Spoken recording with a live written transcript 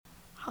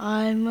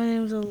Hi, my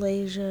name is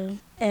Aalaysia,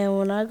 and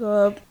when I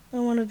grow up, I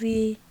want to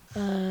be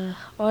an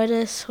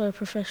artist or a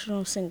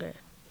professional singer.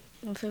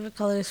 My favorite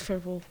color is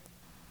purple.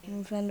 I'm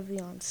a fan of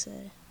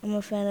Beyonce. I'm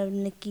a fan of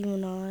Nicki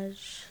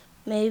Minaj.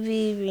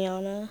 Maybe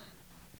Rihanna.